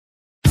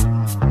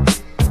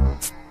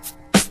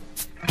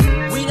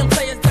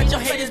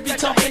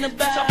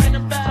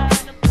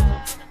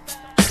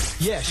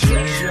Yes,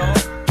 yes, y'all.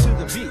 To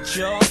the beat,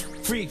 y'all.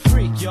 Freak,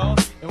 freak, y'all.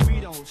 And we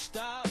don't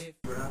stop.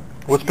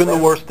 What's been the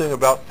worst thing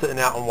about sitting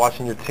out and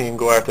watching your team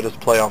go after this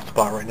playoff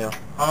spot right now?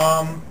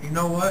 You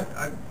know what?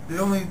 The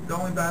only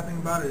bad thing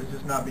about it is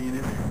just not being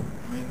in there.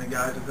 I mean, the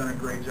guys have done a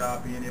great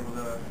job being able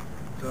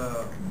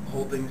to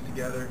hold things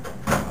together.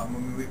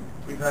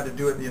 We've had to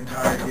do it the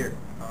entire year.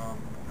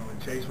 When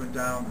Chase went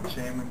down, when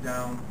Shane went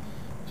down,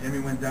 Jimmy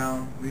went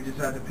down, we just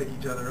had to pick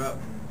each other up.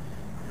 And,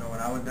 when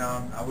I went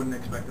down, I wouldn't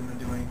expect them to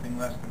do anything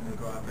less than to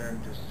go out there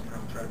and just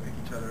try to pick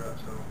each other up.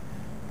 So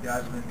the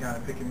guys have been kind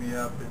of picking me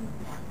up, and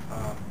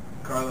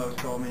Carlos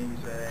told me, he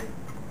said, hey,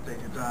 take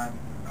your time,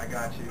 I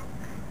got you.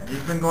 And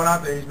he's been going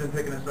out there, he's been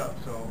picking us up.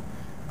 So,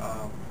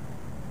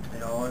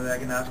 the only thing I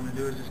can ask him to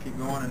do is just keep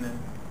going and then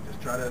just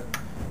try to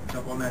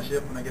jump on that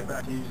ship when I get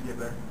back. He usually get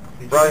better.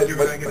 Did you think you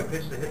were going to get a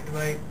pitch to hit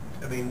tonight?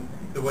 I mean,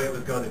 the way it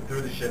was going, it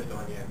threw the shift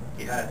on you.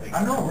 He had it.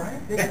 I know,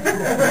 right?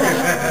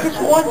 Just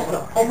one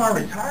stuff. On my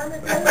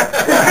retirement?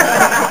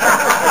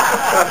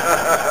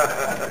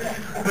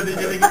 But did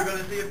you think you were going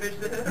to see a pitch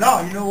to hit?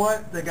 No, you know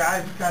what? The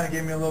guys kind of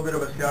gave me a little bit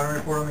of a scouting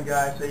report on the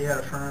guy. Say he had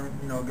a firm,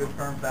 good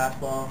firm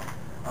fastball,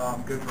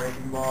 good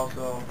breaking ball.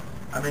 So,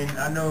 I mean,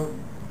 I know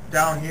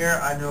down here,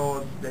 I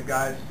know the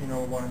guys,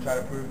 want to try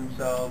to prove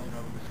themselves,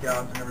 the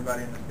scouts and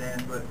everybody in the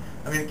stands. But,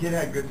 I mean, the kid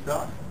had good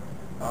stuff.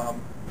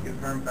 Good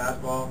firm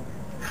fastball.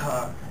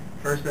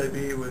 First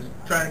AB was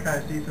trying to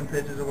kind of see some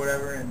pitches or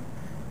whatever, and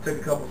took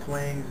a couple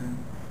swings, and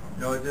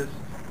it just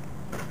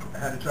I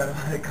had to try to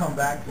let it come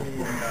back to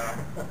me,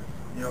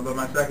 and but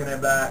my second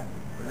at bat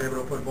was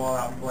able to put the ball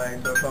out and play,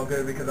 so it felt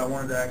good because I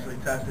wanted to actually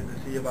test it to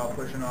see about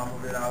pushing off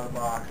of it out of the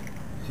box,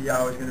 see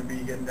how I was going to be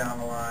getting down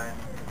the line,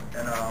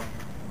 and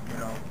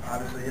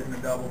obviously hitting the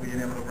double, being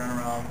able to run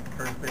around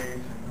first base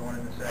and going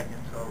into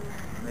second, so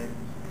it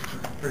was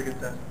a pretty good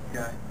test,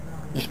 guy.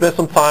 You spent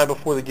some time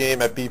before the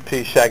game at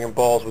BP shagging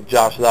balls with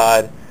Josh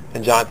Zide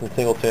and Jonathan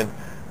Singleton.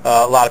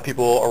 A lot of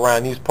people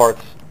around these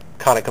parts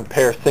kind of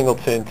compare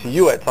Singleton to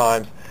you at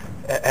times.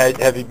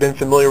 Have you been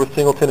familiar with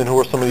Singleton, and who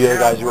are some of the other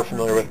guys you were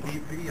familiar with?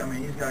 BP, I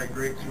mean, he's got a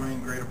great swing,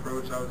 great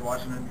approach. I was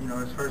watching him,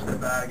 his first at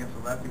bat against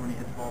the lefty when he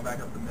hits the ball back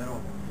up the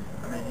middle.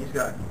 I mean, he's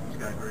got a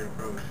great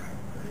approach. I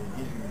mean,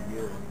 he's going to be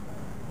good.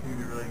 He's going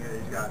to be really good.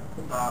 He's got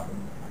pop.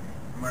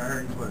 From what I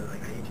heard, he's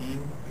like 18.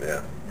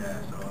 Yeah. Yeah.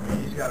 So I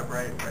mean, he's got a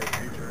bright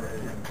future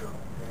ahead of him. So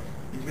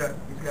he's got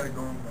it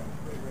going for him.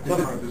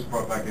 Sometimes this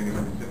brought back any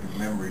specific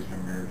memories from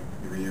your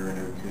year in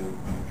there too.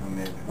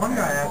 One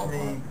guy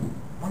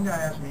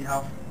asked me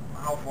how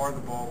far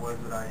the ball was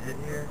that I hit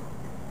here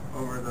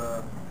over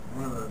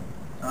one of the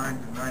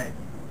signs at night,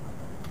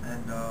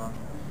 and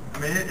I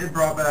mean it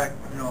brought back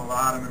a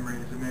lot of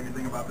memories. It made me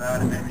think about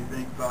that. It made me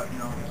think about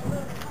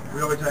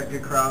we always had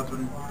good crowds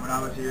when I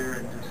was here,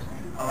 and just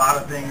a lot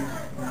of things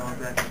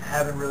that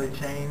haven't really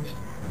changed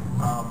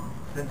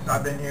since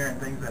I've been here, and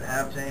things that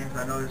have changed.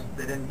 I noticed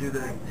they didn't do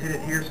the hit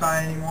it here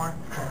sign anymore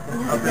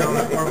up there on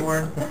the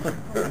scoreboard.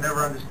 I never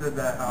understood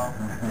that, how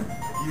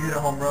if you hit a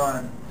home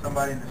run,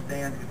 somebody in the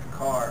stands gets a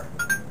car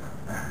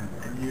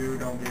and you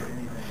don't get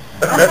anything.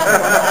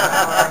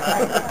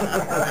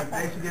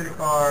 They should get a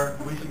car,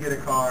 we should get a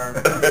car,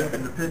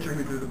 and the pitcher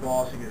who threw the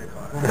ball should get a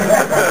car.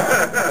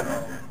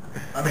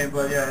 I mean,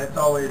 but yeah, it's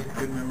always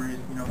good memories,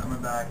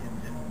 coming back and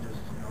just,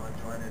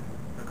 enjoying it.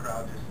 The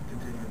crowd just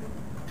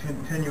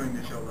continuing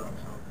to show love,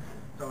 so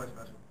it's always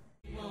special.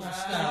 You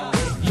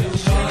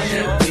want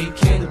it, we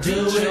can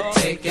do it.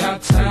 Take our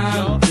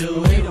time,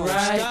 do it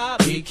right.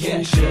 We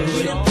can do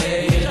it.